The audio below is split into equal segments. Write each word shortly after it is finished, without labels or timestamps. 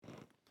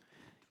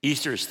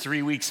Easter is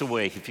 3 weeks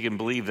away, if you can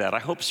believe that. I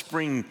hope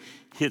spring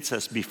hits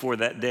us before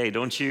that day,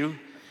 don't you?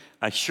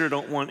 I sure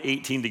don't want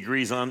 18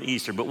 degrees on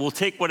Easter, but we'll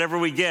take whatever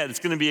we get. It's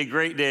going to be a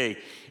great day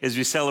as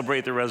we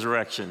celebrate the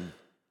resurrection.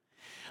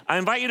 I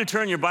invite you to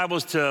turn your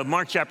Bibles to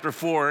Mark chapter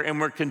 4, and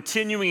we're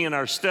continuing in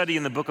our study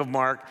in the book of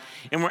Mark,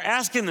 and we're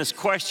asking this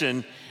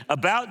question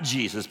about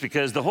Jesus,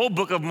 because the whole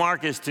book of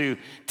Mark is to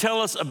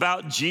tell us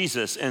about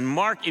Jesus, and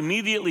Mark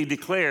immediately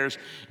declares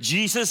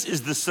Jesus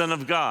is the Son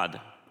of God.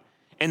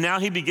 And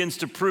now he begins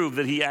to prove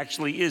that he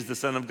actually is the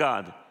Son of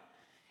God.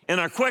 And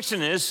our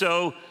question is,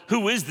 so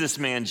who is this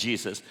man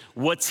Jesus?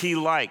 What's he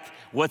like?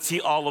 What's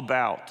he all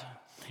about?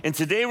 And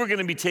today we're going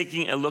to be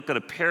taking a look at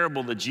a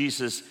parable that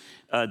Jesus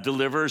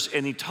delivers,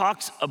 and he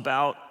talks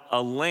about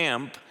a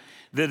lamp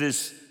that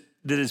is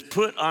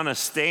put on a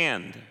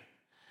stand.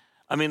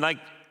 I mean, like,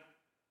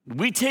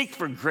 we take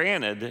for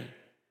granted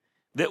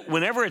that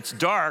whenever it's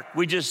dark,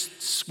 we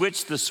just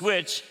switch the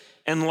switch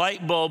and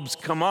light bulbs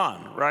come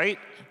on, right?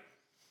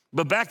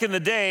 But back in the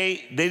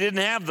day, they didn't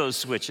have those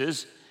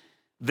switches.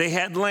 They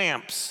had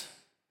lamps.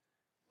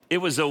 It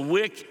was a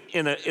wick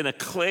in a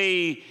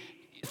clay,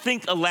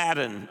 think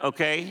Aladdin,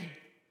 okay?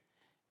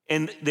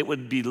 And that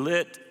would be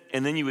lit,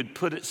 and then you would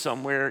put it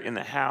somewhere in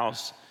the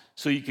house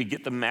so you could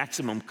get the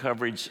maximum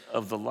coverage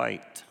of the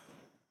light.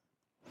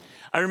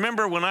 I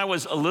remember when I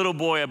was a little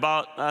boy,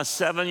 about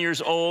 7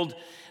 years old,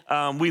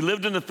 we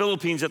lived in the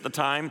Philippines at the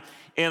time,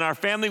 and our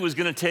family was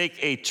going to take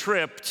a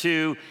trip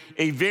to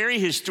a very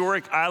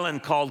historic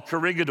island called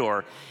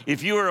Corregidor.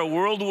 If you were a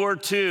World War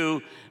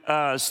II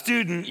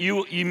student,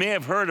 you may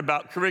have heard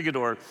about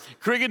Corregidor.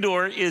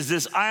 Corregidor is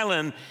this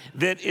island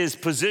that is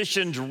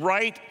positioned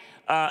right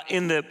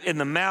in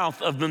the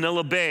mouth of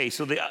Manila Bay.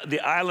 So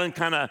the island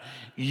kind of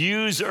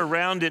U's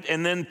around it,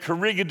 and then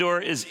Corregidor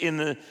is in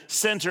the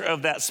center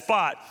of that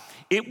spot.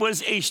 It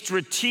was a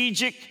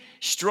strategic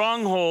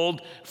stronghold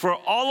for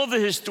all of the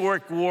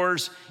historic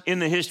wars in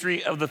the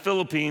history of the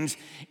Philippines,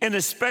 and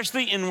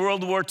especially in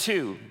World War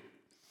II.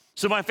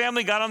 So my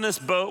family got on this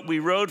boat. We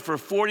rowed for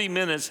 40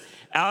 minutes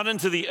out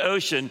into the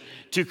ocean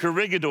to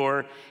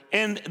Corregidor,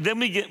 and then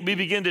we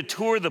began to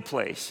tour the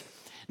place.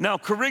 Now,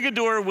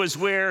 Corregidor was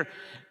where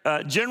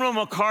General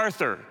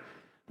MacArthur,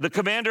 the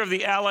commander of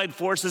the Allied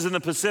forces in the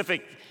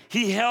Pacific,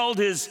 he held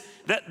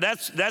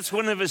that's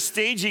one of his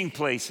staging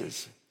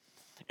places.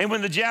 And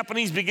when the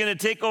Japanese began to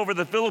take over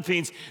the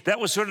Philippines,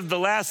 that was sort of the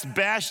last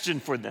bastion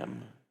for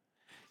them.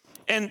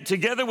 And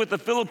together with the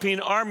Philippine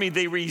army,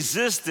 they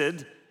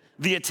resisted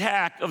the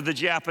attack of the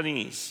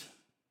Japanese.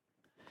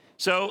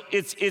 So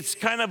it's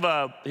kind of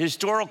a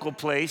historical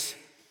place.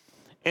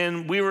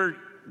 And we were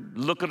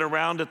looking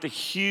around at the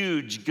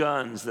huge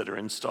guns that are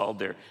installed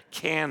there,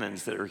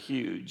 cannons that are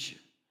huge.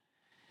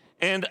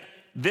 And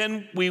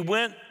then we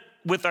went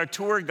with our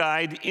tour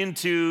guide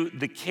into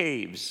the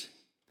caves.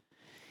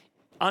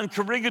 On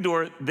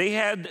Corregidor, they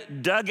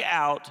had dug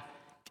out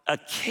a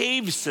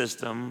cave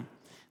system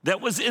that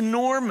was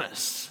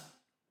enormous.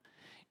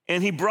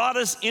 And he brought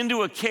us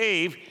into a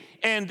cave,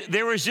 and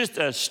there was just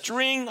a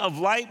string of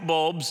light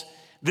bulbs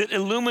that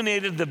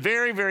illuminated the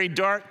very, very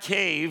dark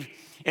cave.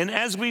 And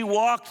as we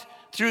walked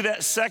through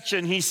that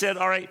section, he said,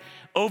 all right,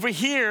 over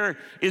here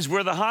is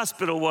where the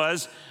hospital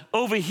was.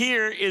 Over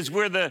here is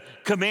where the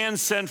command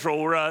central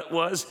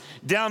was.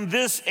 Down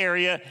this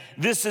area,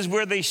 this is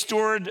where they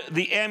stored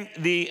the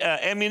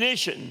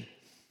ammunition.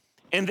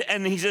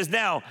 And he says,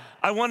 now,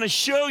 I want to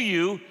show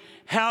you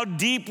how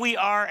deep we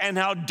are and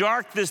how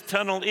dark this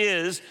tunnel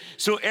is.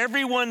 So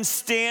everyone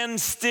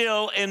stand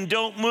still and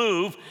don't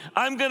move.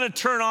 I'm going to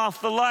turn off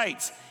the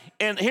lights.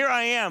 And here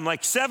I am,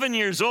 like 7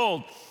 years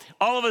old.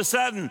 All of a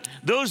sudden,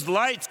 those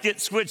lights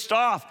get switched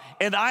off,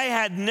 and I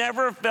had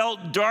never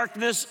felt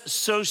darkness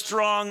so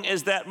strong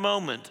as that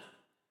moment.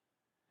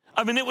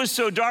 I mean, it was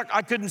so dark,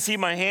 I couldn't see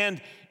my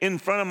hand in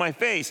front of my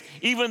face.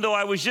 Even though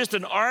I was just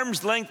an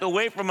arm's length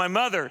away from my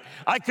mother,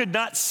 I could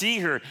not see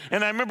her.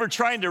 And I remember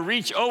trying to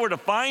reach over to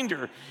find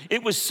her.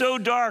 It was so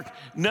dark,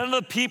 none of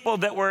the people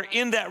that were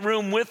in that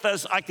room with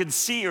us I could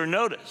see or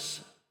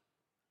notice.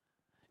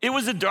 It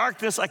was a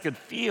darkness I could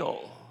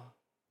feel.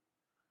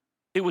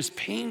 It was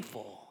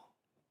painful.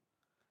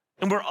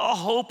 And we're all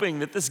hoping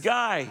that this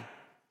guy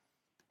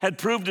had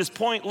proved his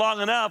point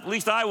long enough, at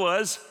least I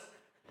was,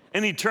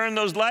 and he turned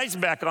those lights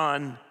back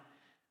on,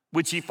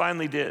 which he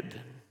finally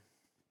did.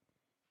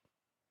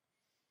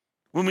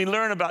 When we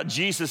learn about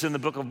Jesus in the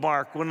book of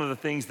Mark, one of the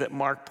things that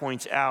Mark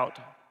points out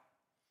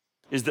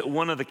is that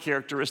one of the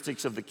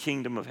characteristics of the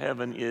kingdom of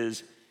heaven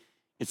is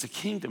it's a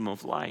kingdom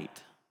of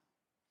light,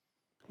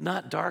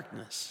 not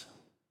darkness.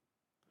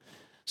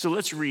 So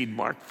let's read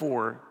Mark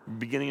 4,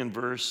 beginning in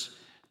verse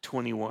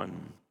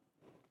 21.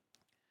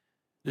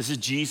 This is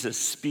Jesus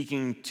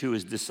speaking to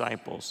his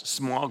disciples,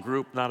 small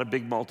group, not a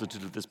big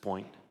multitude at this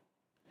point.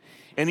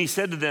 And he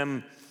said to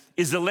them,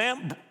 is the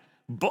lamp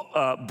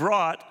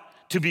brought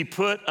to be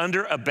put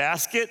under a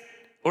basket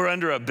or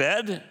under a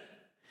bed?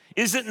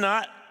 Is it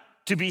not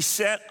to be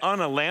set on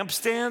a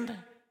lampstand?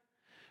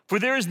 For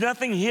there is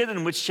nothing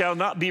hidden which shall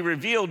not be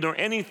revealed, nor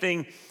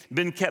anything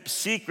been kept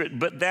secret,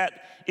 but that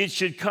it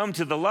should come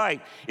to the light.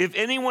 If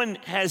anyone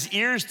has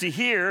ears to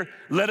hear,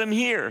 let him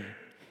hear.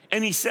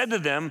 And he said to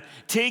them,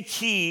 take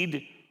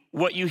heed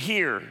what you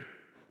hear.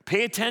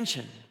 Pay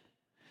attention.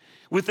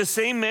 With the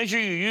same measure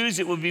you use,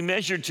 it will be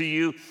measured to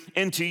you,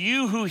 and to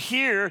you who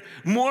hear,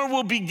 more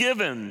will be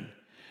given.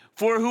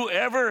 For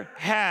whoever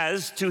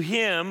has, to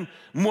him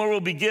more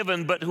will be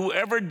given, but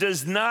whoever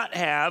does not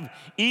have,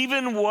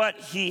 even what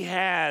he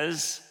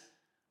has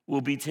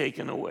will be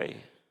taken away.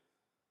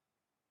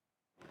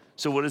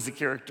 So what is the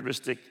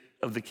characteristic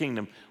of the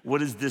kingdom?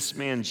 What is this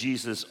man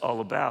Jesus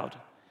all about?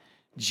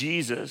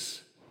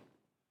 Jesus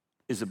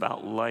is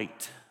about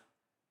light.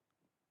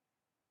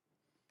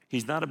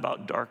 He's not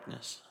about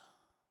darkness.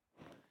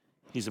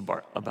 He's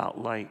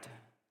about light.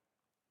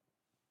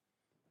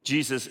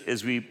 Jesus,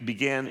 as we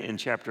began in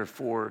chapter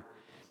 4,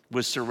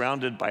 was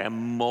surrounded by a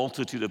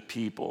multitude of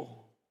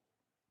people.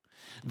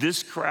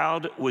 This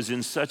crowd was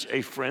in such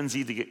a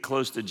frenzy to get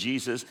close to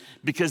Jesus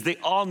because they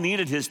all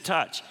needed his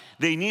touch.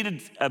 They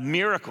needed a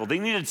miracle. They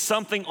needed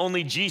something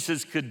only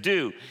Jesus could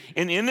do.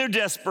 And in their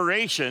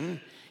desperation,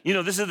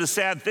 this is the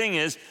sad thing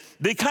is,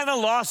 they kind of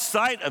lost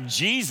sight of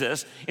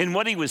Jesus and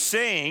what he was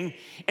saying,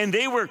 and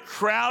they were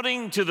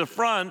crowding to the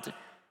front,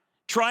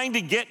 trying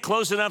to get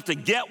close enough to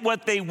get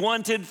what they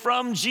wanted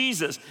from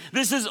Jesus.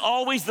 This is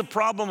always the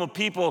problem of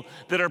people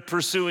that are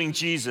pursuing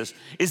Jesus.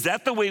 Is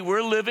that the way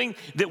we're living?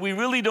 That we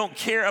really don't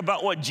care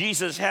about what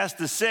Jesus has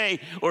to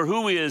say or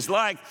who he is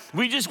like.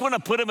 We just want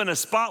to put him in a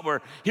spot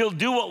where he'll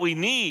do what we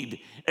need.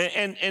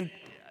 And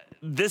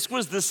this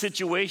was the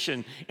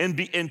situation.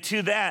 And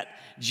to that,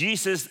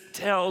 Jesus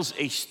tells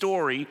a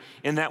story,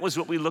 and that was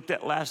what we looked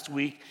at last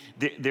week.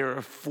 There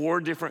are 4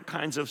 different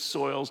kinds of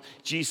soils.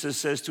 Jesus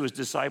says to his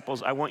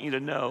disciples, I want you to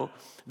know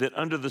that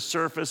under the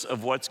surface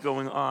of what's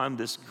going on,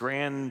 this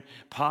grand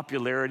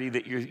popularity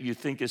that you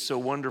think is so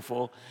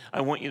wonderful,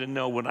 I want you to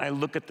know when I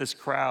look at this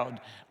crowd,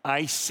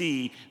 I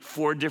see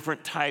 4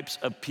 different types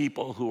of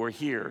people who are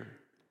here.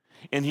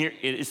 And here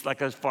it's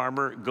like a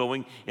farmer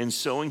going and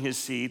sowing his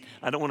seed.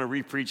 I don't want to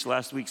repreach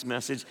last week's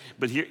message,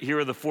 but here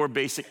are the 4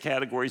 basic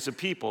categories of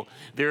people.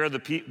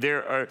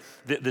 The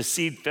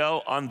seed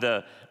fell on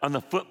the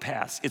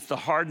footpaths. It's the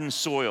hardened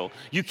soil.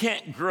 You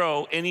can't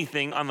grow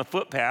anything on the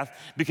footpath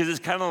because it's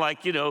kind of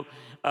like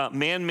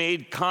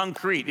man-made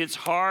concrete. It's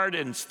hard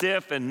and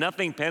stiff and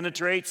nothing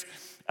penetrates.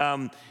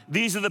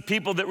 These are the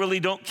people that really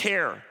don't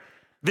care.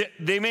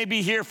 They may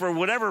be here for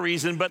whatever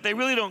reason, but they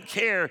really don't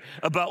care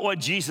about what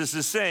Jesus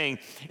is saying.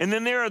 And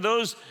then there are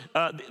those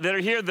that are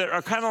here that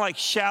are kind of like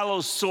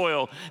shallow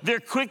soil. They're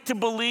quick to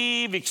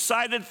believe,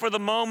 excited for the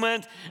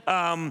moment.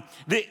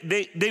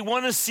 They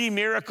want to see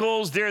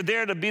miracles. They're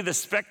there to be the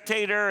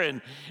spectator.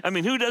 And I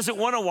mean, who doesn't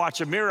want to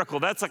watch a miracle?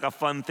 That's like a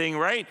fun thing,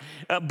 right?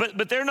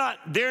 But they're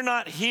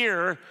not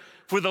here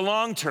for the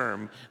long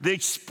term. They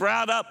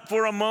sprout up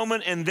for a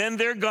moment and then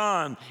they're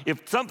gone.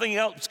 If something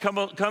else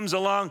comes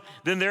along,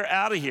 then they're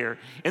out of here.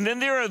 And then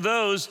there are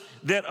those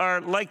that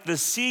are like the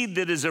seed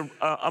that is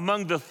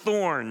among the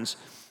thorns.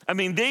 I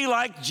mean, they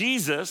like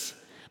Jesus,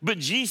 but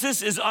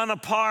Jesus is on a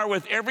par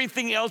with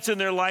everything else in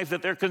their life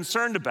that they're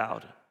concerned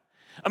about.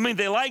 I mean,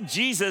 they like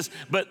Jesus,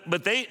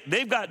 but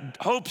they've got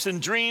hopes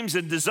and dreams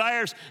and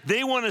desires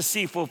they want to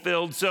see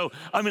fulfilled. So,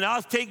 I mean,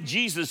 I'll take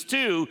Jesus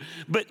too,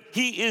 but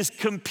he is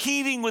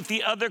competing with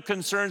the other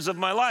concerns of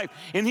my life.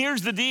 And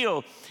here's the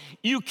deal.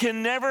 You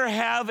can never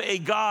have a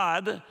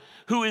God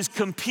who is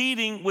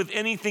competing with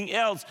anything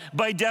else.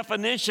 By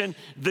definition,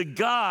 the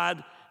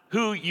God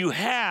who you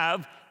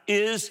have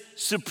is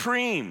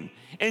supreme.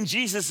 And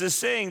Jesus is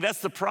saying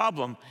that's the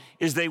problem,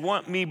 is they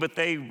want me, but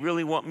they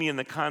really want me in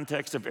the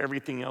context of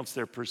everything else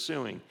they're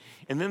pursuing.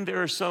 And then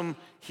there are some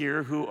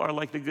here who are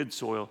like the good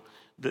soil.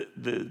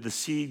 The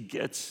seed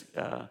gets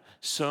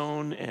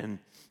sown and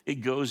it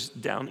goes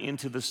down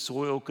into the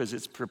soil because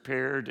it's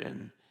prepared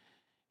and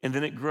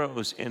then it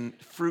grows and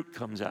fruit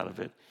comes out of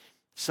it.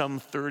 Some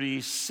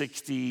 30,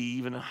 60,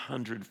 even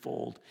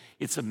 100-fold.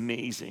 It's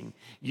amazing.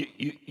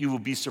 You will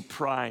be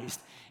surprised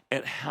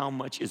at how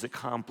much is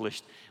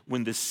accomplished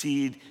when the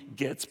seed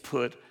gets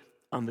put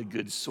on the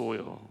good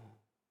soil.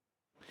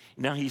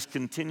 Now he's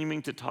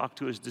continuing to talk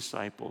to his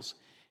disciples,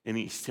 and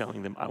he's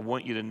telling them, I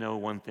want you to know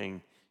one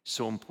thing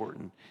so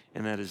important,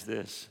 and that is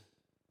this.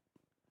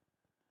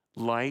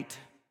 Light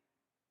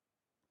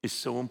is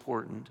so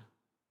important.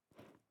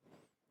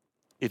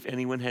 If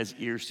anyone has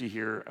ears to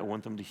hear, I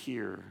want them to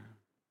hear.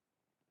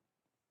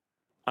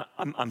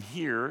 I'm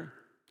here.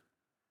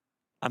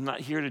 I'm not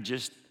here to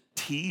just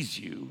tease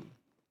you.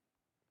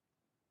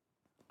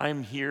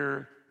 I'm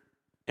here,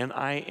 and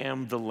I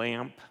am the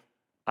lamp.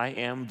 I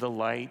am the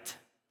light.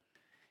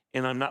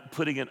 And I'm not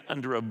putting it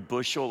under a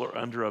bushel or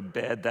under a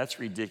bed. That's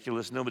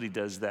ridiculous. Nobody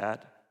does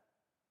that.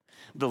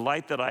 The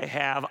light that I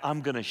have,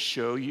 I'm going to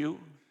show you.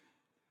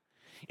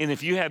 And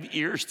if you have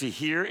ears to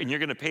hear and you're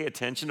going to pay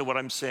attention to what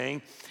I'm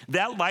saying,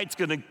 that light's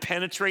going to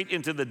penetrate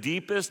into the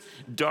deepest,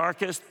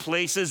 darkest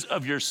places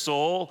of your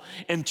soul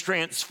and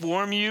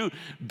transform you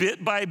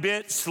bit by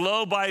bit,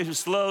 slow by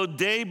slow,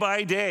 day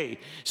by day.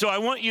 So I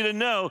want you to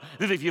know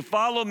that if you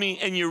follow me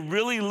and you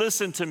really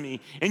listen to me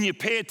and you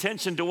pay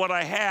attention to what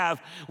I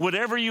have,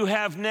 whatever you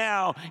have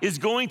now is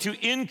going to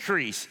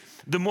increase.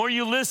 The more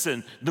you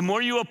listen, the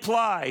more you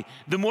apply,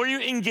 the more you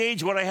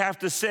engage what I have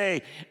to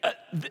say,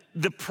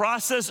 the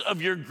process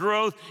of your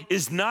growth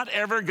is not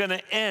ever going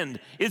to end.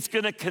 It's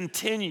going to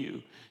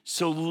continue.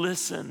 So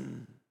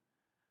listen,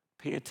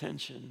 pay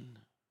attention.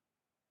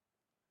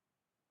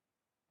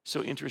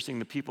 So interesting,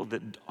 the people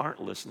that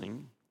aren't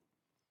listening,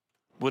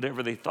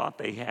 whatever they thought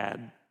they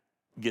had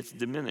gets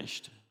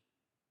diminished.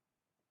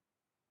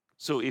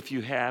 So if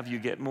you have, you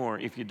get more.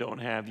 If you don't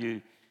have,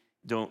 you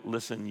don't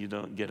listen, you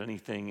don't get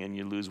anything, and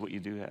you lose what you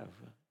do have.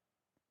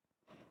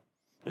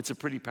 It's a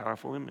pretty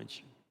powerful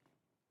image.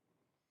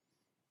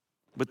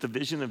 But the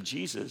vision of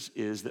Jesus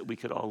is that we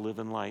could all live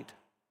in light.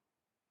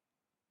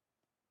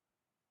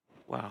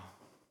 Wow.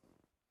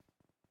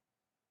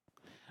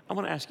 I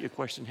want to ask you a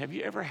question. Have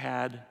you ever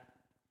had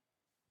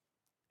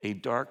a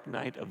dark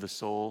night of the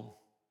soul?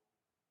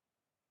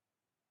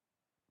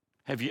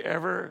 Have you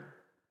ever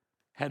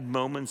had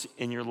moments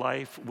in your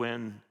life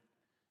when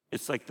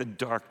it's like the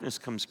darkness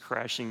comes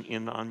crashing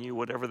in on you,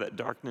 whatever that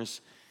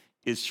darkness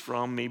is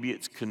from? Maybe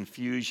it's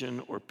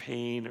confusion or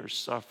pain or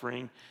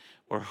suffering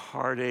or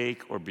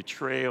heartache or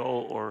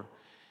betrayal,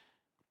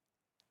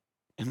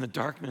 and the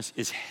darkness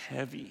is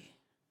heavy.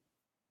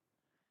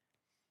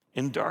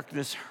 And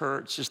darkness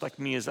hurts, just like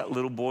me as that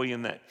little boy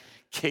in that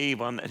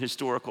cave on that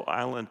historical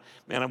island.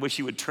 Man, I wish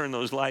he would turn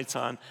those lights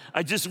on.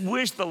 I just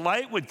wish the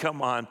light would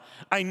come on.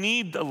 I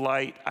need the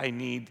light. I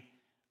need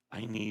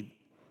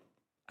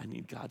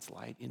God's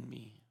light in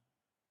me.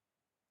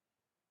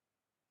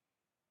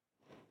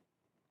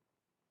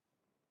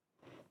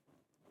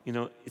 You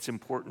know, it's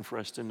important for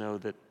us to know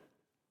that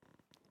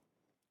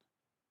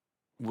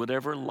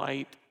whatever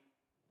light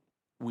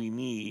we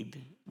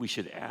need, we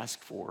should ask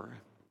for.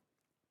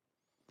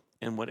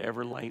 And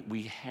whatever light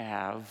we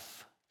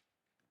have,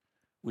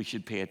 we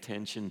should pay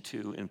attention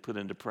to and put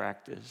into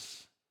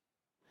practice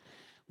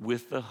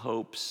with the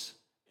hopes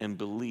and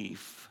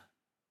belief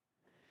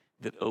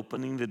that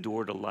opening the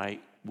door to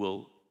light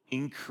will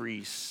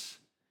increase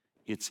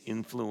its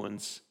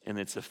influence and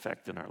its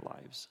effect in our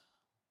lives.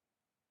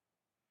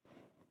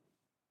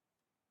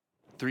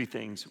 3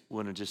 things we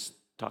want to just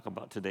talk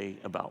about today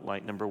about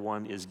light. Number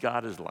 1 is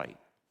God is light.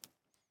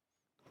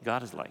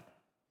 God is light.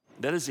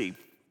 That is a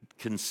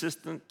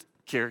consistent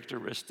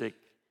characteristic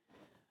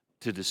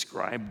to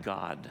describe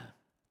God.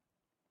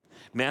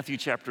 Matthew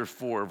chapter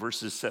 4,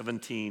 verses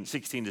 16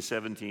 to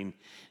 17,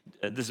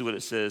 this is what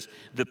it says.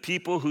 The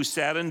people who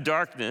sat in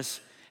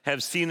darkness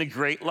have seen a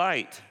great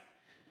light.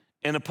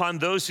 And upon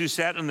those who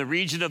sat in the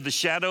region of the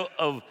shadow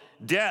of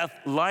death,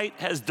 light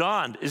has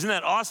dawned. Isn't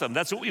that awesome?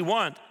 That's what we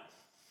want.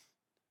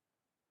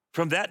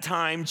 From that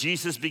time,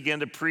 Jesus began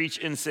to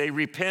preach and say,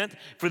 repent,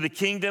 for the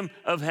kingdom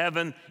of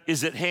heaven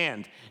is at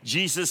hand.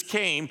 Jesus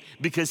came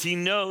because he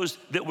knows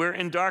that we're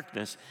in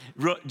darkness.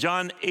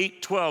 John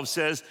 8:12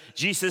 says,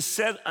 Jesus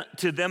said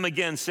to them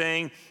again,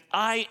 saying,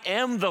 I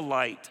am the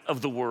light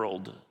of the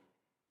world.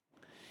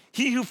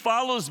 He who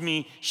follows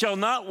me shall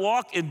not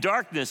walk in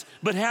darkness,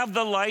 but have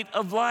the light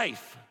of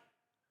life.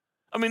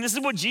 I mean, this is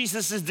what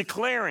Jesus is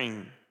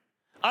declaring.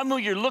 I'm who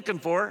you're looking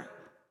for.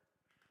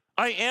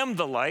 I am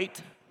the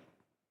light.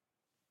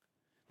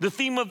 The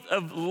theme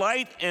of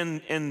light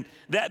and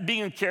that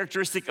being a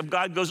characteristic of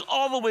God goes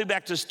all the way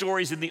back to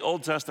stories in the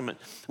Old Testament.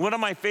 One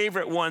of my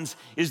favorite ones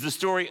is the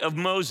story of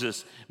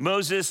Moses.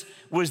 Moses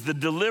was the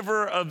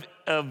deliverer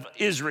of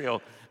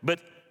Israel, but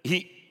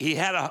he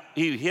hit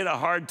a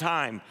hard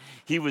time.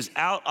 He was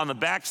out on the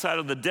backside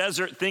of the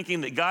desert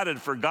thinking that God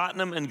had forgotten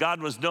him and God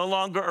was no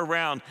longer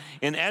around.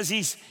 And as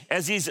he's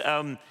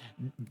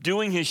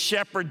doing his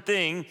shepherd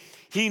thing,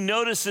 he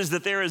notices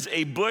that there is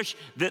a bush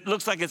that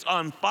looks like it's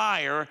on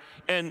fire,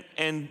 and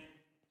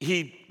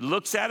he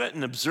looks at it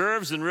and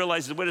observes and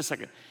realizes, wait a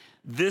second,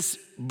 this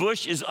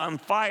bush is on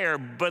fire,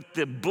 but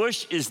the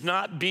bush is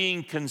not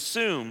being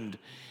consumed.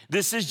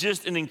 This is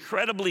just an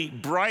incredibly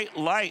bright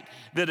light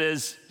that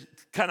has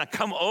kind of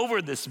come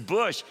over this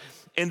bush.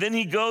 And then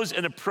he goes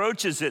and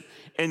approaches it,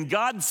 and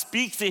God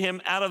speaks to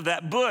him out of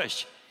that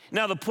bush.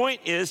 Now, the point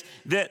is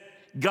that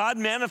God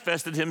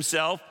manifested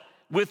himself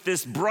with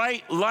this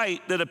bright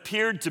light that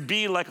appeared to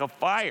be like a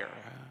fire,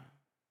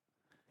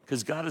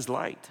 because God is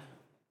light.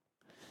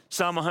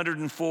 Psalm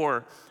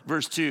 104,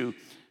 verse 2,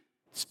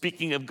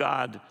 speaking of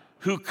God,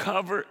 who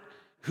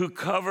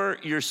cover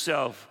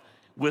yourself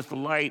with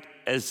light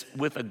as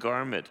with a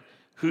garment,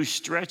 who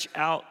stretch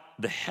out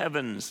the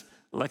heavens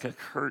like a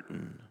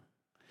curtain.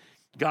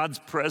 God's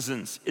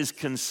presence is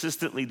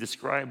consistently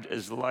described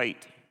as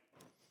light.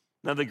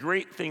 Now, the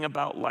great thing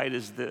about light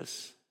is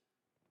this.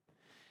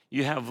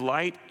 You have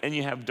light and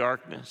you have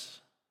darkness.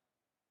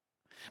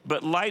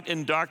 But light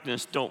and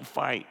darkness don't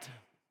fight.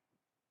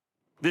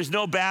 There's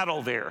no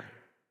battle there.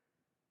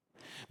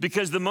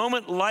 Because the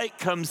moment light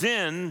comes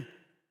in,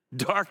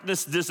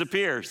 darkness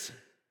disappears.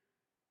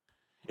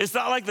 It's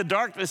not like the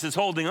darkness is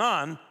holding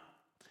on.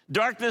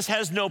 Darkness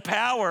has no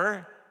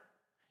power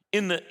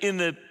in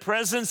the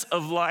presence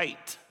of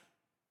light.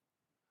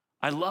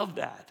 I love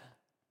that.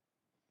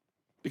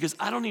 Because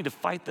I don't need to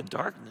fight the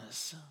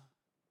darkness.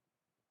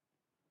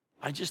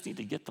 I just need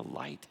to get the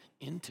light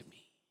into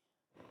me.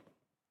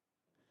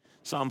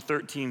 Psalm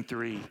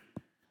 13:3.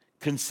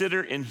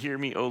 Consider and hear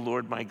me, O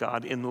Lord my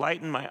God.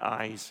 Enlighten my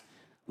eyes,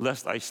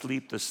 lest I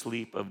sleep the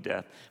sleep of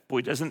death.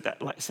 Boy, doesn't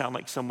that sound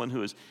like someone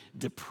who is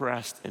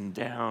depressed and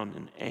down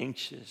and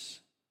anxious?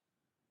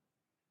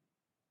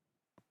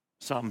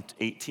 Psalm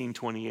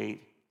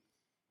 18:28.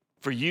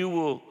 For you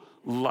will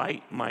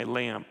light my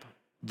lamp.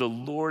 The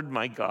Lord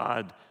my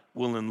God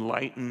will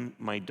enlighten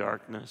my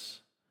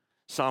darkness.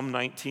 Psalm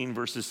 19,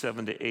 verses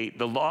 7-8.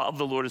 The law of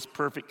the Lord is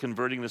perfect,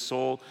 converting the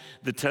soul.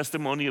 The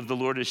testimony of the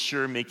Lord is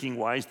sure, making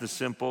wise the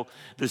simple.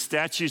 The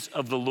statutes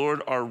of the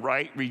Lord are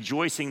right,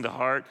 rejoicing the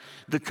heart.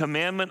 The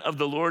commandment of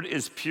the Lord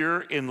is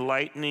pure,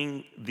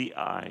 enlightening the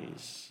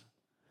eyes.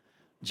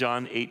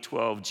 John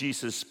 8:12.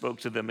 Jesus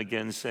spoke to them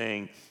again,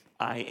 saying,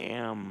 I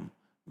am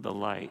the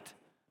light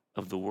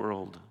of the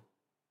world.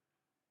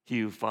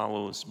 He who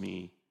follows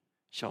me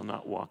shall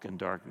not walk in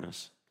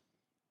darkness,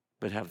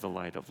 but have the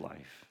light of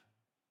life.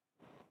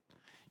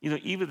 You know,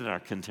 even in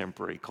our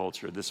contemporary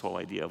culture, this whole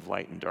idea of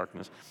light and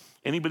darkness.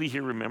 Anybody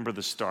here remember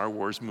the Star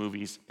Wars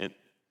movies?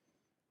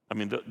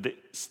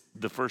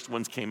 The first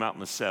ones came out in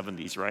the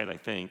 70s, right, I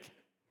think.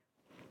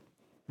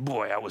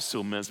 Boy, I was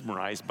so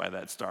mesmerized by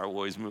that Star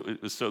Wars movie.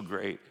 It was so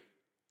great.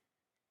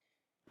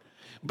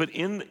 But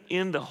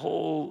in the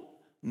whole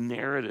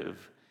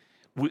narrative,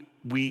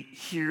 we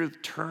hear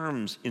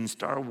terms in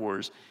Star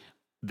Wars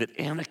that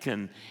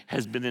Anakin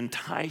has been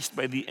enticed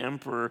by the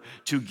Emperor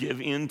to give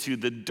into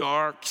the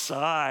dark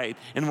side.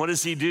 And what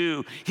does he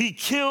do? He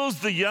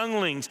kills the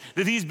younglings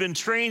that he's been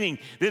training,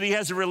 that he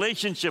has a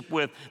relationship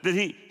with, that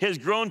he has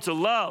grown to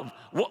love.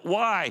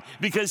 Why?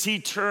 Because he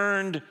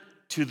turned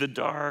to the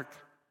dark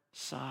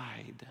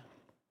side.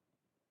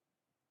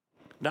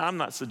 Now, I'm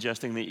not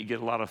suggesting that you get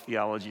a lot of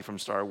theology from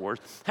Star Wars.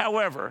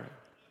 However,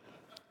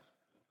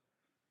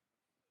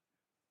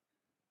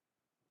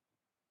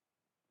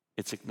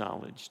 it's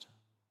acknowledged.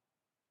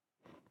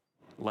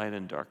 Light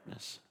and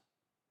darkness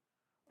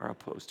are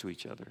opposed to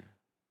each other.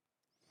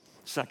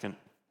 Second,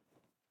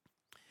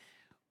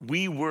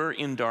 we were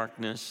in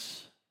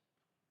darkness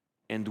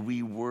and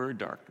we were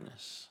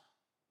darkness.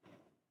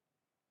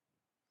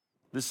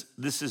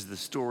 This is the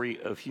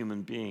story of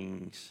human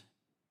beings.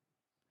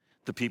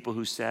 The people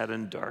who sat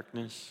in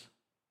darkness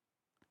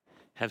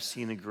have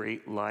seen a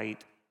great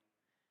light.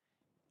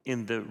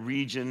 In the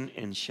region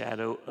and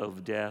shadow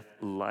of death,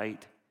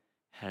 light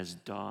has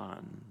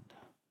dawned.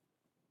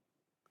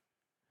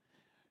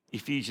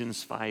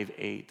 Ephesians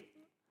 5:8.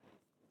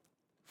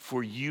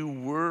 For you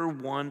were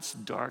once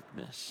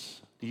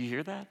darkness. Do you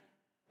hear that?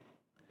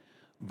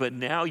 But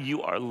now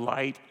you are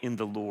light in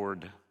the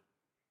Lord.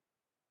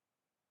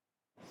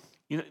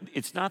 You know,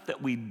 it's not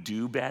that we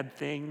do bad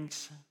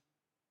things.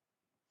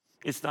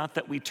 It's not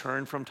that we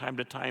turn from time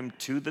to time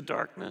to the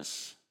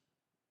darkness.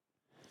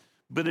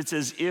 But it's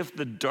as if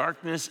the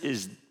darkness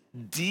is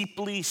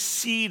deeply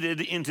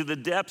seated into the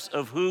depths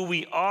of who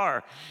we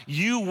are.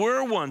 You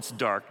were once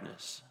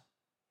darkness,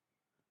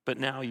 but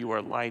now you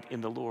are light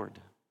in the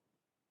Lord.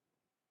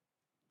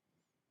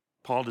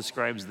 Paul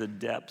describes the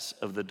depths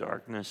of the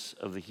darkness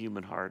of the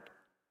human heart.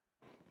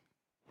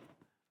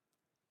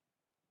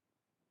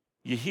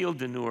 Yehiel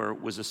Denur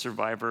was a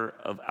survivor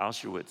of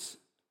Auschwitz.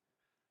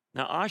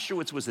 Now,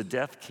 Auschwitz was a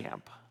death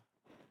camp.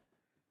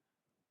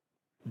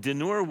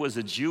 Denur was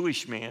a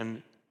Jewish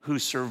man who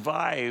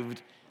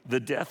survived the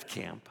death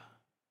camp.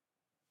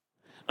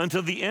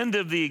 Until the end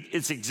of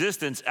its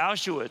existence,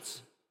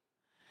 Auschwitz,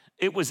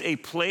 it was a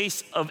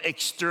place of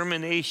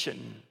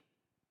extermination.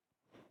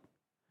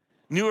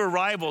 New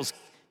arrivals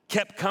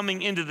kept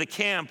coming into the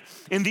camp,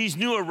 and these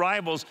new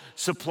arrivals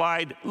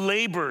supplied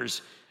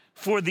labors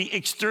for the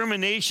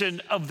extermination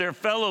of their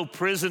fellow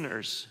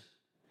prisoners.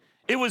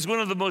 It was one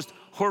of the most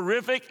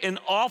horrific and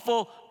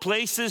awful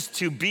places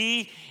to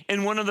be,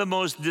 and one of the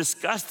most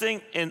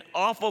disgusting and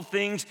awful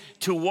things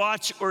to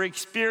watch or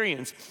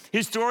experience.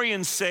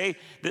 Historians say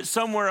that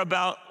somewhere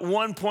about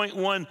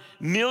 1.1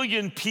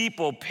 million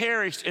people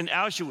perished in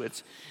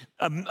Auschwitz.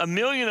 A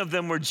million of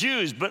them were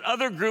Jews, but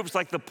other groups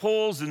like the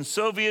Poles and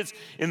Soviets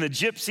and the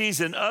Gypsies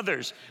and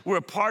others were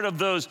a part of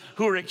those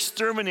who were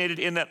exterminated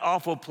in that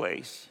awful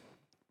place.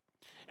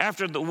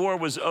 After the war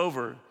was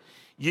over,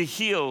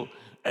 Yehiel,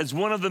 as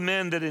one of the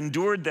men that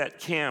endured that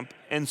camp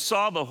and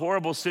saw the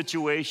horrible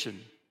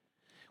situation,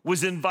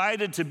 was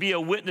invited to be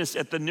a witness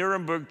at the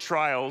Nuremberg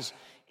trials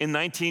in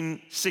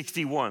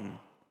 1961.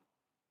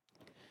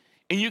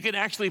 And you can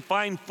actually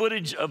find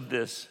footage of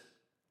this.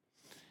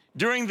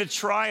 During the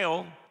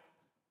trial,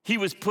 he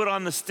was put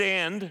on the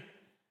stand,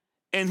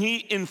 and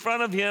in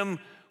front of him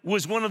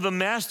was one of the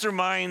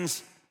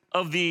masterminds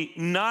of the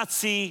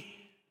Nazi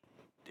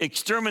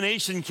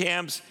extermination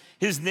camps.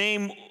 His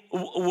name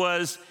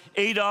was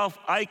Adolf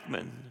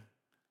Eichmann.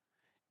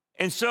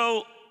 And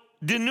so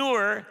De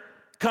Noor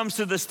comes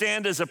to the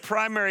stand as a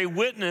primary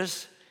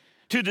witness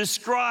to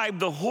describe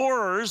the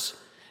horrors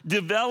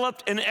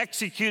developed and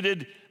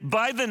executed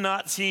by the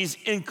Nazis,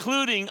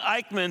 including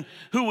Eichmann,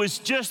 who was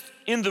just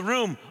in the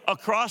room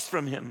across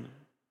from him.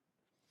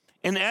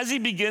 And as he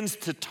begins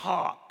to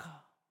talk,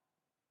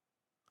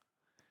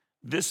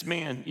 this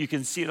man, you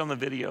can see it on the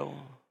video,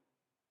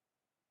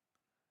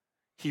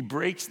 he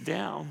breaks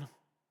down.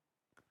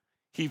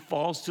 He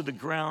falls to the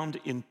ground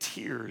in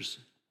tears.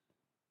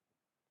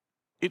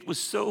 It was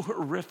so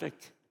horrific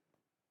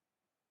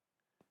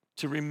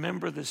to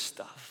remember this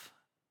stuff.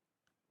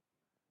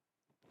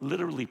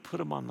 Literally put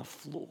him on the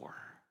floor.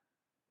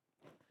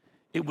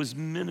 It was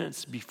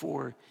minutes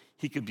before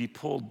he could be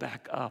pulled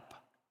back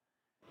up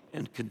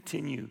and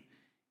continue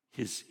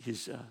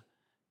his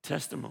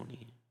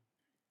testimony.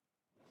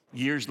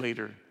 Years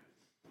later,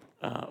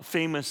 a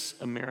famous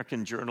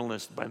American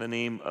journalist by the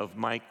name of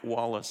Mike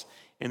Wallace.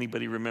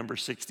 Anybody remember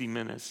 60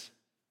 Minutes?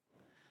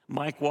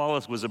 Mike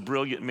Wallace was a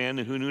brilliant man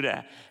who knew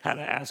how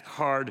to ask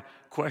hard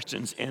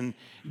questions. And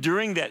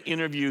during that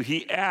interview,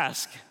 he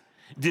asked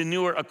De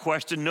Noor a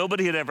question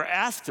nobody had ever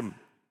asked him.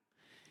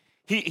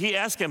 He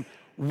asked him,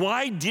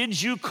 why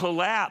did you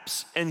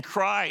collapse and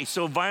cry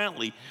so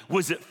violently?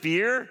 Was it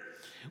fear?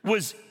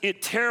 Was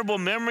it terrible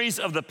memories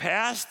of the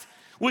past?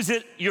 Was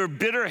it your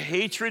bitter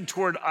hatred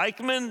toward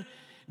Eichmann?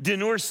 De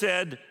Noor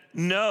said,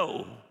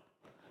 no,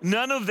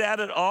 none of that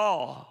at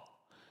all.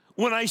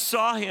 When I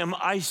saw him,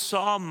 I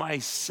saw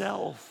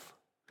myself.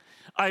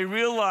 I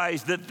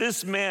realized that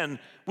this man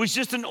was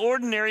just an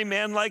ordinary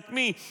man like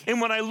me.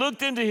 And when I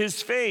looked into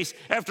his face,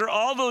 after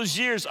all those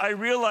years, I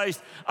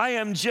realized I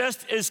am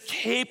just as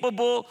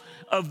capable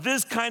of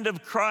this kind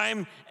of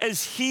crime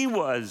as he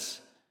was.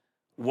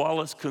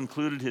 Wallace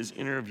concluded his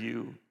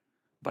interview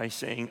by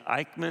saying,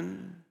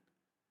 Eichmann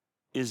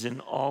is in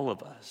all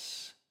of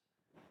us.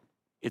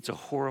 It's a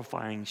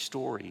horrifying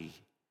story,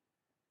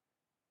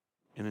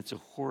 and it's a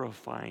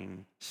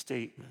horrifying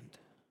statement.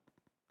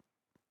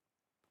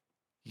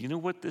 You know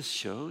what this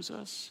shows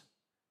us?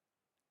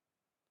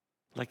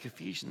 Like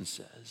Ephesians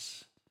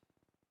says,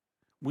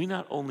 we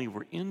not only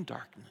were in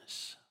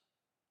darkness,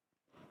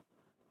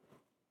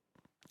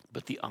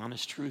 but the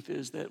honest truth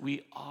is that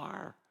we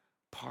are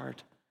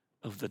part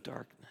of the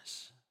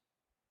darkness.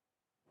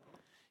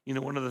 You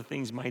know, one of the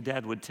things my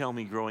dad would tell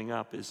me growing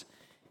up is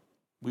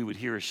we would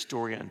hear a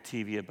story on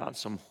TV about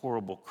some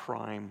horrible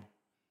crime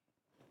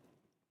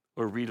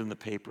or read in the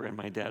paper, and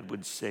my dad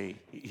would say,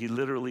 he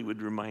literally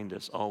would remind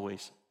us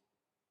always,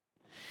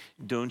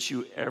 don't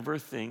you ever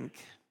think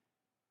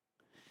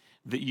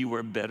that you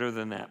are better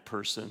than that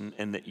person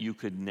and that you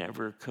could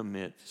never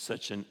commit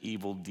such an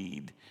evil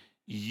deed.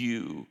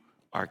 You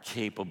are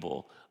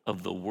capable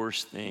of the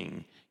worst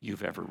thing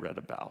you've ever read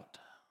about.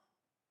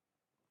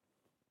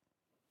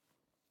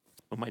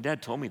 When my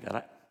dad told me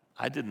that,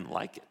 I didn't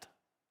like it.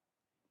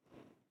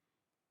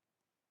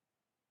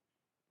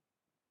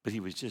 But he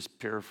was just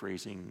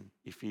paraphrasing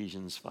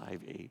Ephesians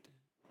 5:8.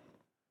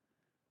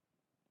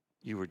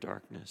 You were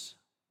darkness.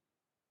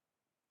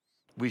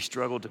 We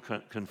struggle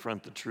to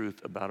confront the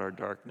truth about our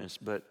darkness,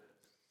 but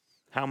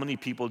how many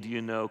people do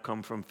you know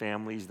come from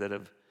families that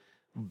have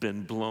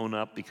been blown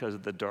up because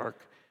of the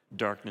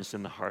darkness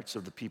in the hearts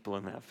of the people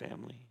in that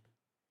family?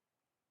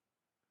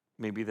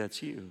 Maybe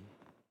that's you.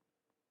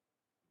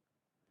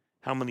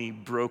 How many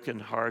broken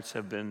hearts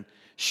have been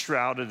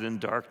shrouded in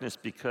darkness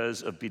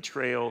because of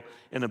betrayal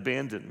and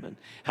abandonment?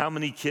 How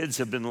many kids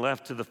have been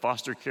left to the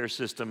foster care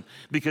system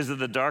because of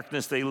the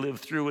darkness they lived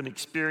through and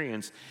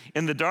experienced?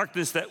 And the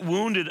darkness that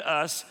wounded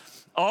us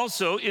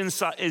also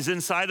is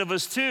inside of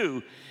us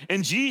too.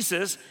 And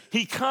Jesus,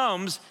 he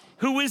comes.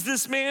 Who is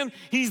this man?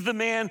 He's the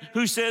man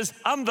who says,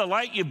 I'm the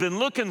light you've been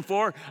looking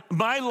for.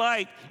 My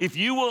light, if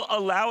you will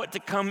allow it to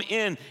come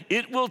in,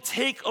 it will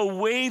take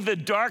away the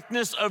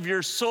darkness of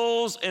your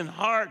souls and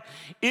heart.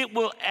 It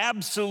will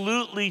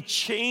absolutely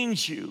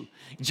change you.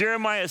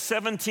 Jeremiah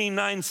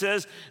 17:9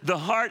 says, the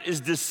heart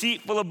is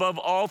deceitful above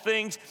all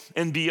things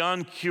and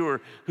beyond cure.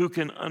 Who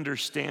can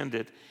understand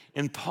it?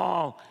 And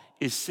Paul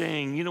is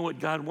saying, you know what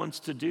God wants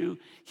to do?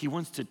 He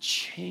wants to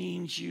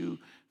change you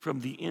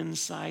from the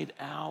inside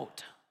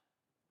out.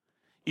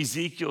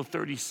 Ezekiel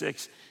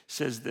 36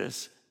 says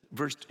this,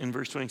 in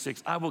verse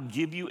 26, I will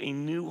give you a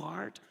new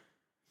heart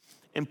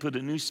and put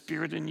a new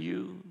spirit in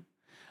you.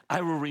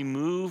 I will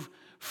remove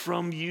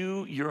from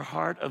you your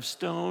heart of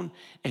stone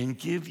and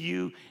give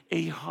you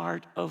a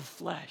heart of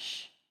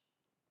flesh.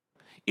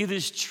 It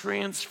is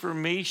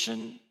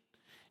transformation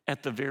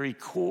at the very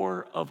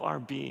core of our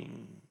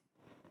being.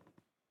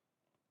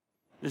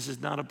 This is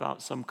not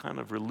about some kind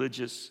of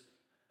religious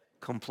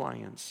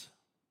compliance.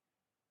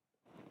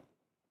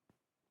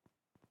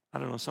 I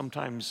don't know,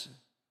 sometimes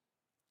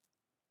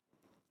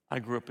I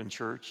grew up in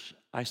church.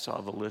 I saw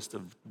the list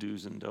of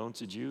do's and don'ts.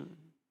 Did you?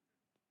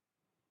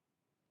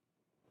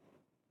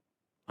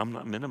 I'm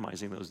not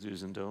minimizing those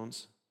do's and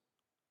don'ts.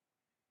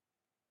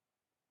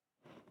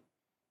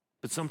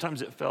 But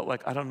sometimes it felt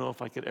like I don't know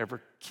if I could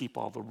ever keep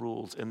all the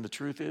rules. And the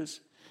truth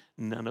is,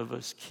 none of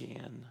us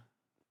can.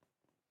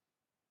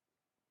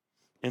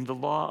 And the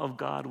law of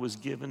God was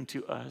given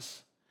to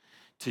us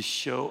to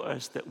show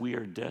us that we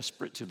are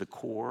desperate to the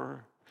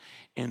core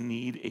and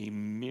need a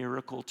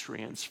miracle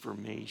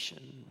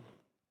transformation.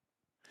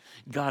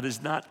 God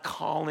is not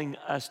calling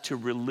us to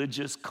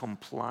religious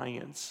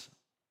compliance.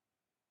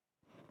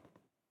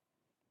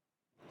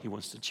 He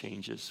wants to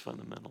change us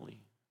fundamentally.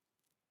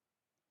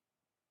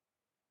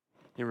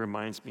 It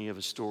reminds me of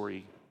a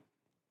story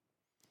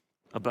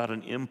about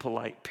an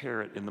impolite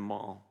parrot in the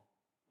mall.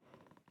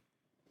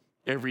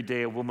 Every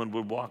day a woman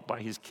would walk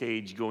by his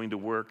cage going to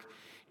work,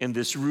 and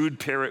this rude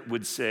parrot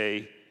would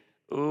say,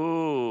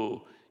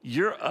 "Oh,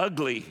 you're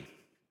ugly."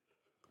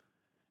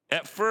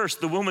 At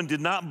first, the woman did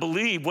not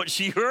believe what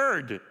she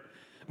heard.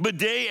 But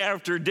day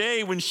after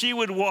day, when she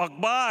would walk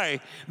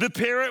by, the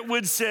parrot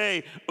would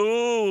say,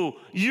 "Oh,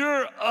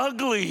 you're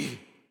ugly."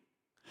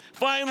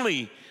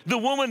 Finally, the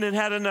woman had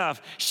had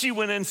enough. She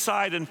went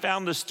inside and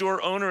found the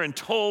store owner and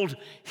told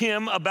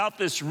him about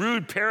this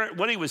rude parrot,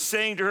 what he was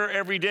saying to her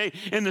every day.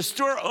 And the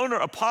store owner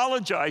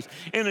apologized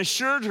and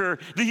assured her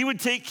that he would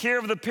take care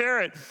of the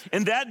parrot.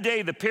 And that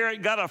day, the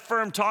parrot got a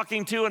firm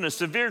talking to and a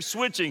severe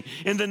switching.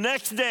 And the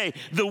next day,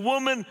 the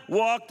woman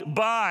walked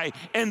by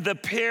and the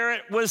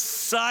parrot was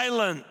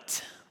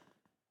silent.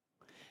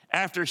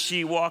 After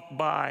she walked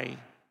by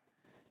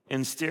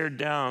and stared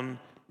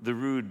down the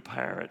rude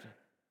parrot,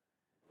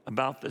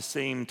 about the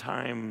same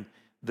time,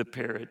 the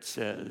parrot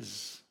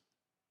says,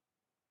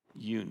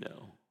 "You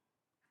know."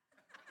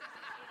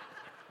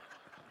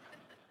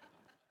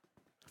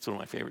 It's one of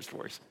my favorite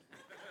stories.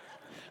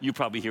 You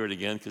probably hear it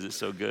again because it's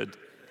so good.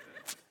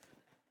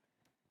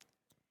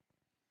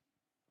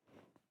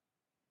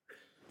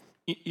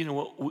 You know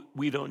what?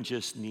 We don't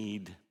just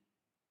need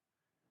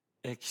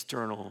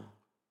external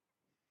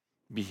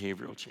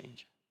behavioral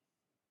change.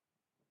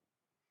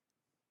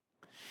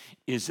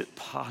 Is it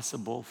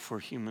possible for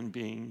human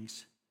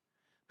beings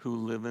who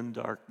live in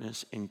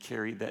darkness and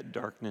carry that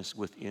darkness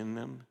within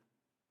them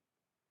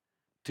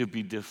to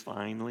be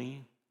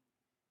divinely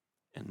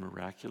and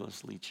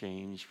miraculously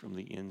changed from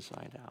the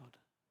inside out?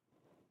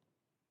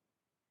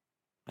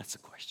 That's the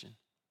question.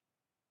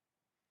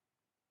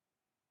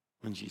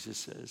 When Jesus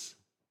says,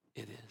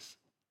 "It is."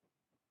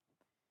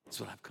 That's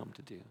what I've come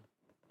to do.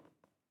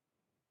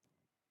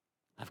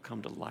 I've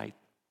come to light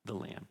the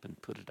lamp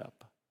and put it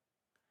up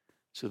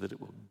so that it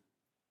will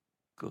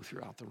go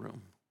throughout the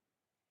room.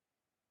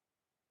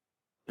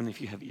 And if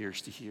you have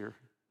ears to hear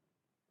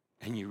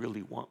and you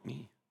really want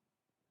me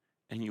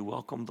and you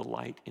welcome the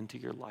light into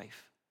your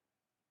life,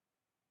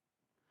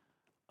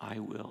 I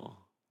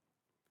will,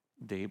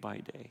 day by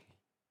day,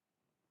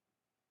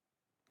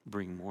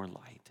 bring more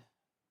light.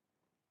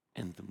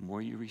 And the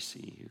more you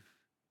receive,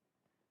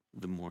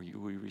 the more you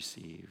will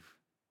receive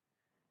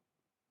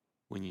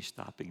when you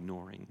stop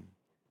ignoring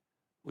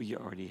what you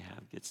already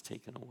have gets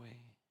taken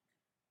away.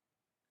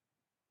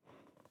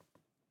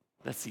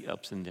 That's the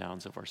ups and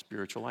downs of our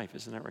spiritual life,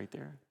 isn't that right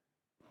there?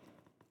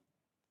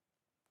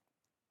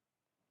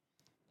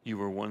 You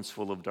were once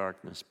full of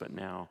darkness, but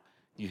now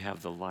you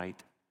have the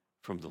light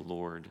from the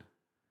Lord.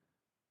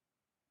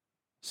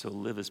 So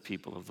live as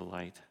people of the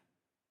light.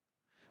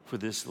 For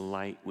this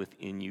light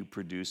within you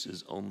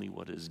produces only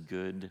what is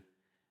good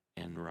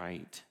and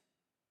right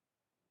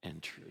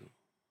and true.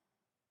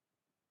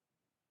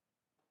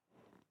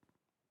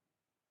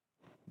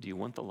 Do you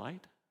want the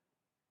light?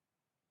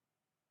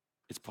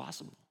 It's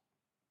possible.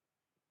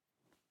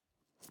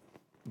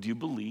 Do you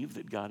believe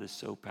that God is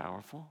so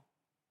powerful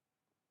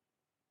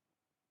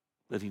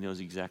that he knows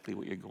exactly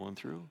what you're going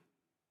through?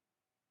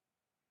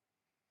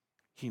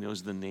 He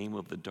knows the name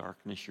of the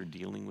darkness you're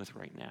dealing with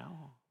right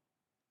now.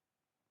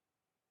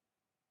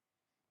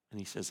 And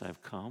he says,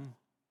 "I've come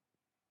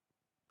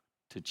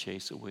to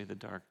chase away the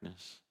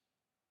darkness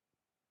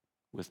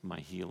with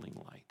my healing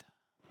light."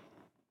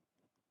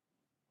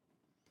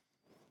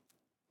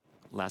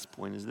 Last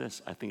point is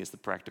this. I think it's the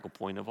practical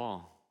point of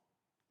all.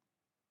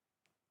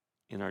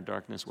 In our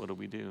darkness, what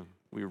do?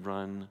 We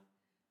run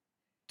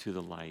to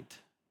the light.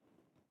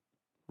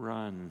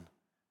 Run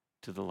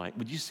to the light.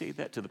 Would you say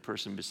that to the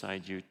person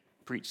beside you?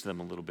 Preach to them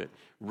a little bit.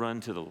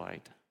 Run to the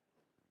light.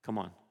 Come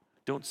on.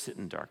 Don't sit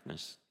in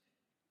darkness.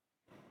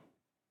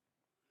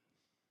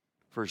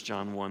 1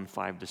 John 1,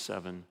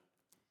 5-7.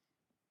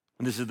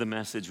 And this is the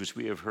message which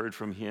we have heard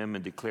from him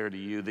and declare to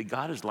you, that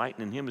God is light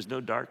and in him is no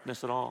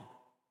darkness at all.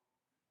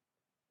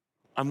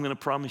 I'm going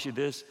to promise you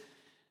this.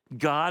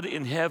 God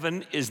in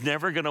heaven is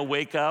never going to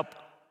wake up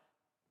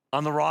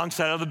on the wrong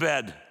side of the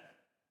bed.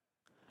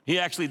 He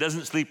actually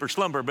doesn't sleep or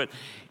slumber, but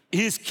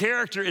his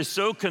character is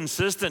so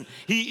consistent.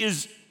 He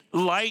is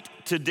light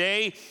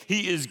today.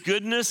 He is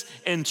goodness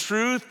and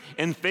truth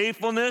and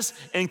faithfulness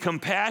and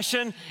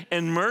compassion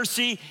and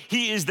mercy.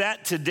 He is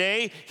that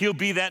today. He'll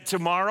be that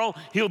tomorrow.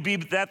 He'll be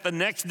that the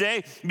next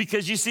day.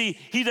 Because you see,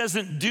 he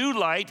doesn't do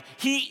light.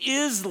 He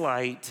is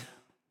light.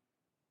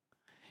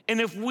 And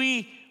if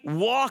we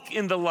walk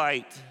in the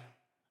light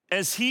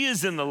as he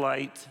is in the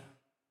light,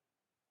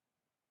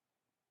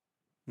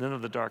 none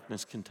of the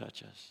darkness can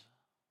touch us.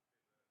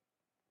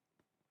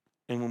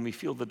 And when we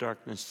feel the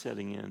darkness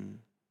setting in,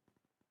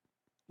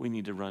 we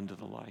need to run to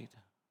the light.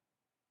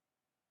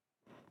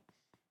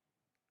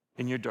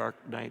 In your dark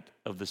night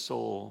of the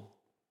soul,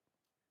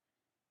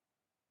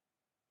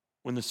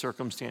 when the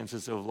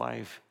circumstances of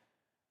life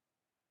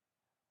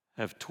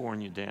have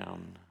torn you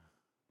down,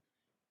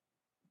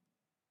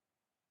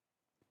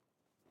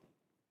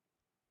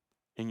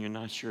 and you're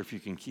not sure if you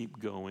can keep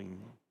going,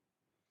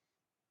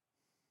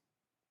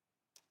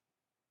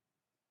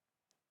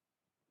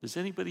 does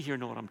anybody here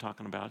know what I'm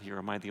talking about here? Or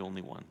am I the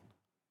only one?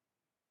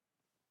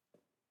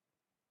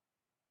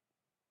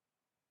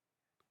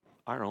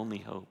 Our only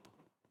hope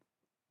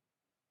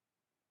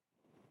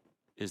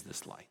is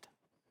this light.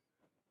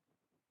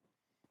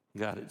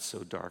 God, it's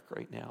so dark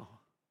right now.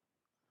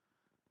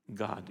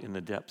 God, in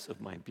the depths of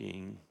my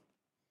being,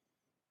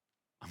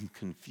 I'm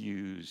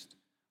confused.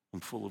 I'm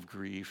full of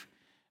grief.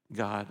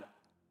 God,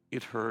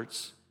 it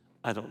hurts.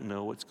 I don't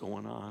know what's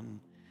going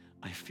on.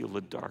 I feel the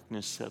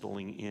darkness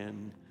settling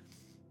in.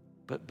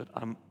 But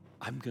I'm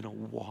going to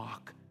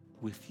walk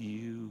with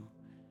you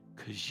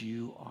because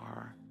you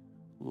are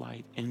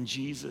light. And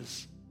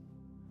Jesus,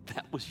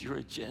 that was your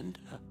agenda.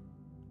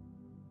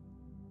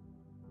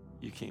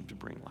 You came to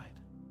bring light.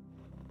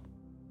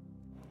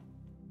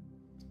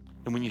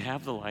 And when you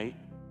have the light,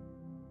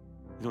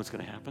 you know what's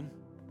going to happen?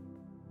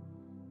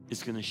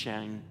 It's going to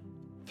shine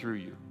through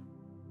you.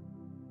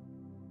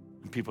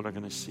 And people are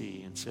going to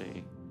see and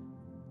say,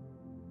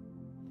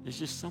 there's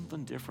just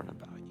something different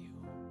about you.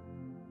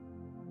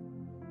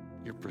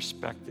 Your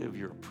perspective,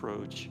 your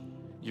approach,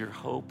 your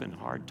hope in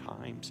hard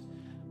times,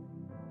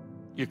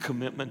 your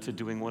commitment to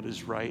doing what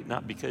is right,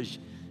 not because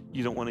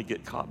you don't want to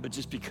get caught, but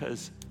just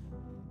because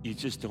you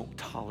just don't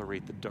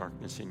tolerate the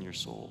darkness in your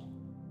soul.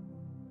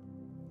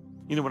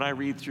 You know, when I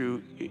read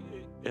through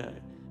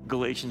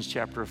Galatians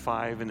chapter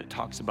 5 and it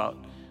talks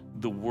about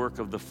the work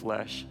of the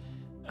flesh,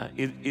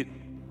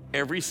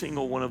 every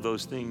single one of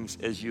those things,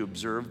 as you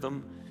observe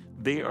them,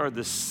 they are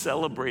the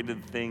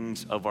celebrated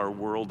things of our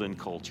world and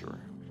culture.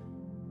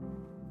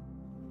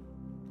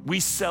 We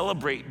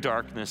celebrate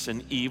darkness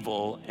and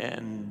evil,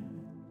 and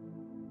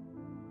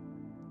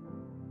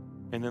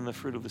then the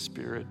fruit of the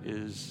Spirit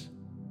is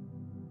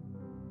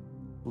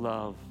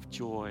love,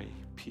 joy,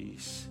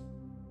 peace,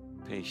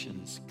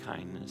 patience,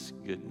 kindness,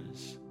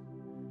 goodness,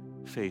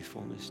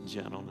 faithfulness,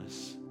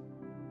 gentleness,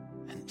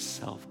 and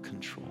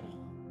self-control.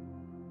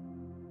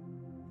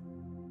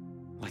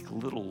 Like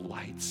little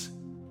lights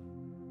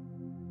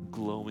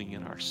glowing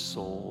in our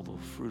soul, the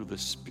fruit of the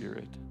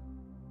Spirit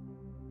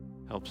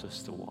helps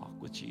us to walk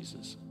with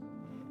Jesus.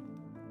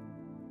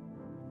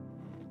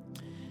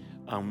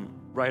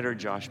 Writer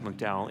Josh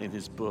McDowell, in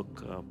his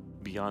book,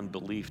 Beyond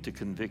Belief to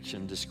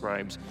Conviction,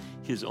 describes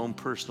his own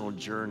personal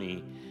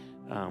journey.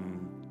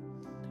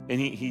 And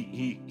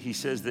he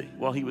says that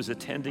while he was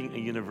attending a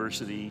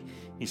university,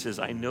 he says,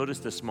 I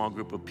noticed a small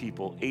group of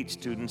people, 8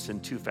 students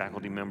and 2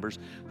 faculty members,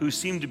 who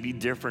seemed to be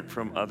different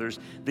from others.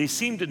 They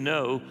seemed to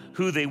know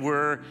who they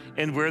were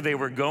and where they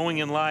were going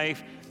in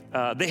life.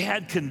 They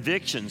had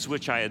convictions,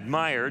 which I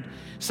admired.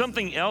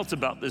 Something else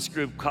about this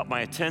group caught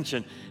my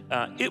attention.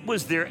 It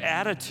was their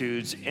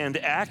attitudes and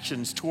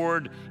actions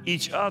toward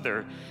each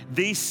other.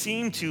 They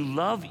seemed to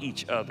love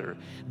each other.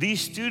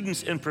 These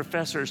students and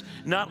professors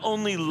not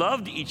only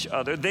loved each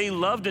other, they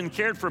loved and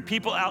cared for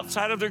people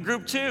outside of their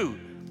group too.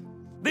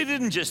 They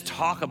didn't just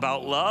talk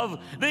about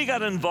love. They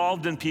got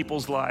involved in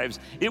people's lives.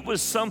 It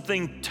was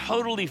something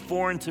totally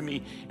foreign to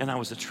me, and I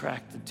was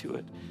attracted to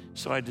it.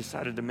 So I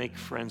decided to make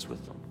friends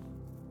with them.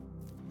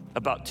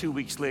 About 2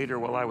 weeks later,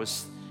 while I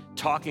was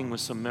talking with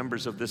some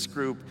members of this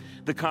group,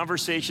 the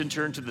conversation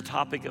turned to the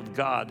topic of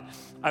God.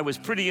 I was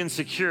pretty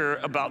insecure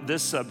about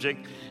this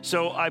subject,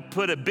 so I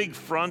put a big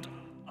front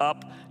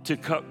up to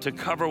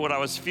cover what I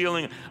was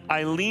feeling.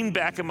 I leaned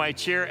back in my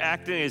chair,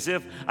 acting as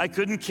if I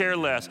couldn't care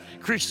less.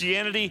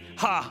 Christianity,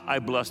 I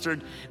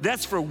blustered.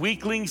 That's for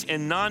weaklings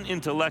and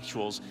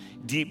non-intellectuals.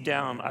 Deep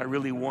down, I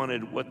really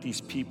wanted what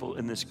these people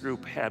in this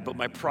group had, but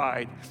my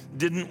pride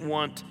didn't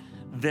want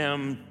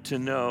them to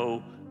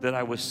know that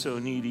I was so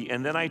needy.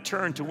 And then I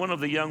turned to one of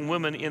the young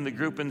women in the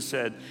group and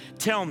said,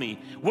 tell me,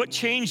 what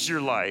changed your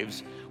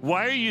lives?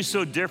 Why are you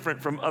so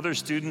different from other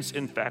students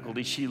and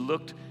faculty? She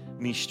looked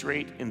me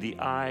straight in the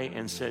eye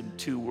and said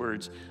 2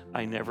 words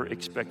I never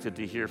expected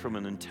to hear from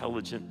an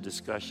intelligent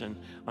discussion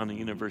on a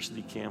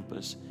university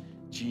campus: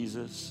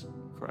 Jesus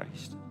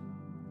Christ.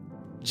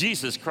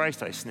 Jesus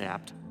Christ, I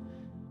snapped.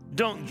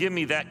 Don't give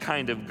me that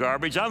kind of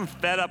garbage. I'm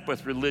fed up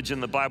with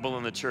religion, the Bible,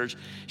 and the church.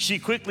 She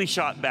quickly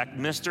shot back,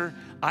 mister,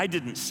 I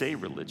didn't say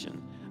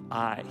religion.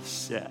 I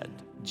said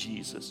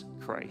Jesus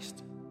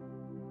Christ.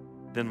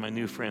 Then my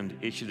new friend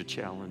issued a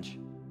challenge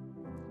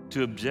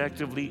to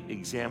objectively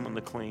examine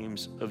the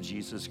claims of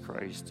Jesus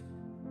Christ,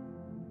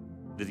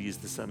 that he is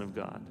the Son of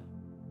God.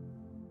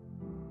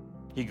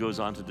 He goes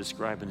on to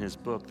describe in his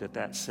book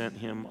that sent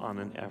him on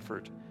an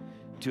effort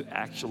to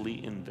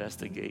actually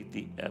investigate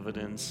the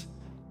evidence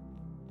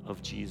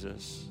of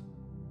Jesus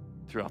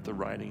throughout the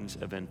writings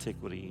of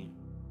antiquity.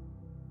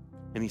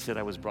 And he said,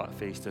 I was brought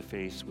face to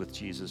face with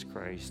Jesus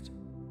Christ.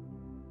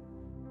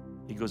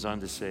 He goes on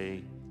to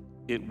say,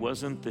 it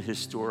wasn't the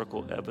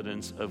historical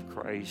evidence of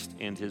Christ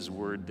and his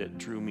word that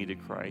drew me to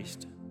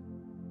Christ.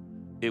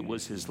 It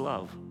was his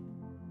love,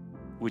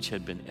 which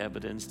had been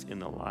evidenced in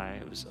the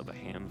lives of a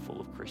handful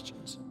of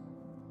Christians.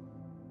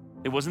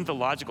 It wasn't the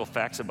logical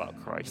facts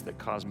about Christ that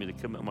caused me to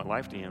commit my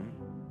life to him.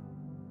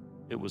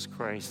 It was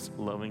Christ's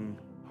loving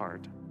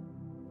heart,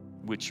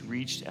 which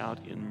reached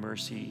out in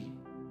mercy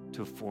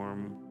to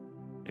form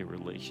a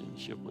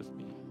relationship with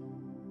me.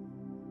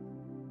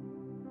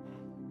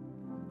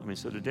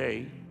 So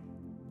today,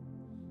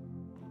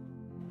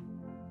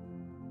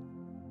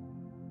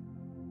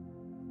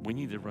 we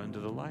need to run to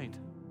the light.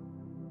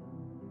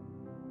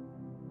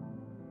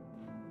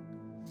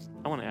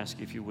 I want to ask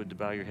you if you would to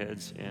bow your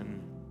heads,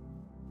 and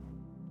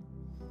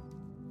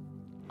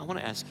I want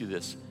to ask you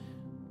this.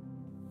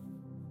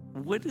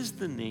 What is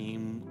the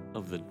name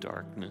of the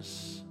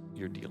darkness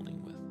you're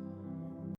dealing with?